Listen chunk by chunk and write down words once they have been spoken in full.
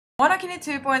Monokini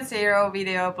 2.0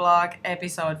 video blog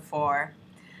episode 4.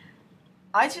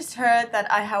 I just heard that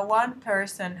I have one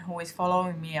person who is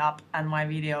following me up and my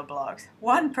video blogs.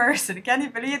 One person, can you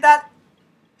believe that?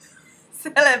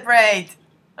 Celebrate!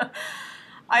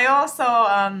 I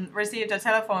also received a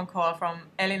telephone call from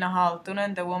Elina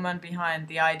Halttunen, the woman behind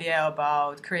the idea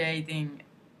about creating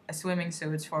swimming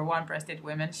suits for one-breasted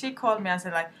women. She called me and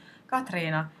said like,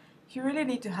 Katriina, you really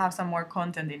need to have some more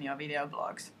content in your video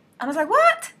blogs. And I was like,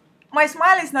 what? My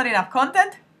smile is not enough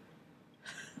content?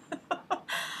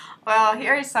 Well,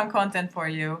 here is some content for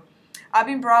you. I've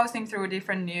been browsing through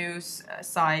different news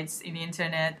sites in the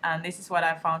internet, and this is what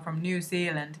I found from New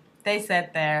Zealand. They said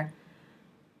there,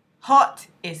 hot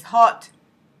is hot,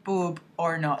 boob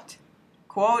or not.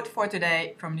 Quote for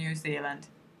today from New Zealand.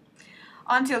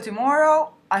 Until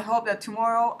tomorrow, I hope that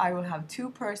tomorrow I will have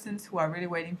 2 persons who are really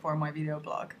waiting for my video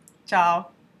blog. Ciao!